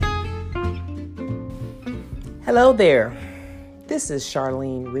Hello there. This is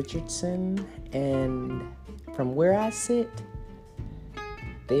Charlene Richardson, and from where I sit,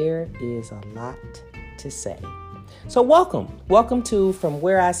 there is a lot to say. So welcome to From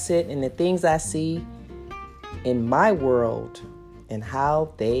Where I Sit and the things I see in my world and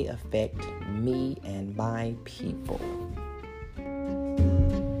how they affect me and my people.